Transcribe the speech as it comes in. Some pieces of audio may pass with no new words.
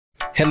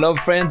Hello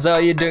friends, how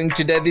are you doing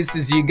today? This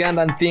is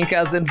Ugandan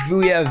Thinkers and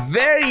we are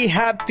very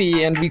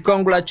happy and we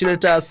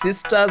congratulate our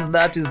sisters,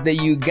 that is the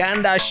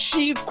Uganda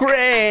She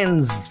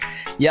Cranes.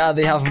 Yeah,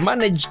 they have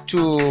managed to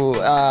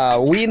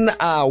win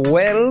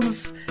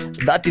Wales,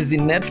 that is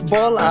in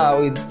netball,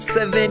 with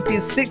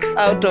 76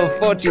 out of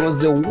 40. It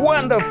was a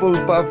wonderful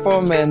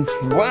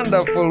performance,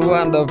 wonderful,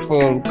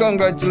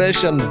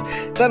 congratulations.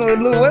 Then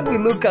when we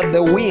look at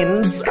the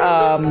wins,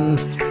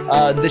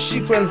 the She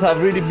Cranes have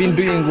really been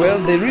doing well.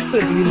 They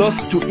recently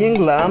lost to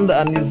England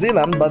and New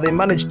Zealand, but they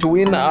managed to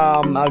win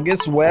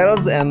against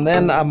Wales and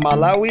then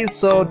Malawi.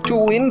 So 2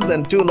 wins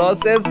and 2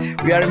 losses.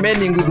 We are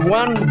remaining with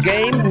 1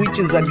 game, which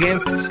is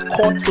against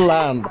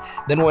Scotland.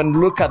 Then when we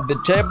look at the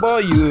table,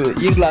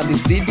 England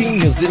is leading,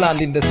 New Zealand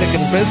in the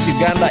 2nd place,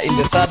 Uganda in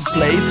the 3rd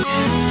place.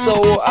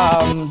 So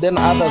then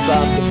others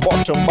are at the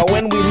bottom. But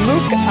when we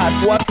look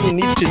at what we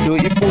need to do,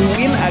 if we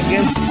win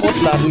against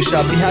Scotland, we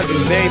shall be having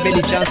very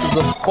many chances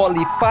of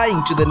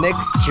qualifying to the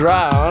next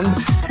round,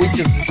 which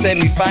is the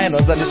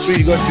semi-finals, and it's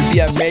really going to be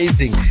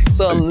amazing.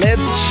 So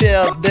let's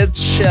share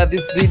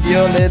this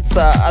video, let's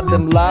add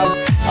them love.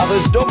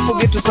 Others, don't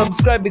forget to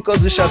subscribe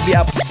because we shall be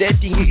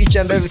updating you each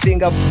and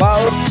everything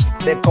about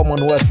the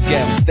Commonwealth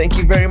Games. Thank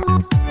you very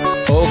much.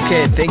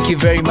 Okay, thank you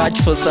very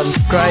much for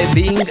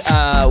subscribing.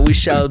 We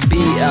shall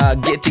be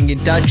getting in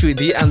touch with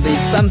you, and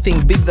there's something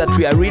big that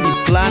we are really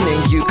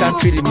planning. You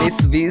can't really miss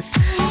this.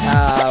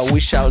 We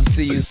shall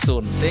see you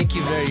soon. Thank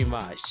you very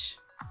much.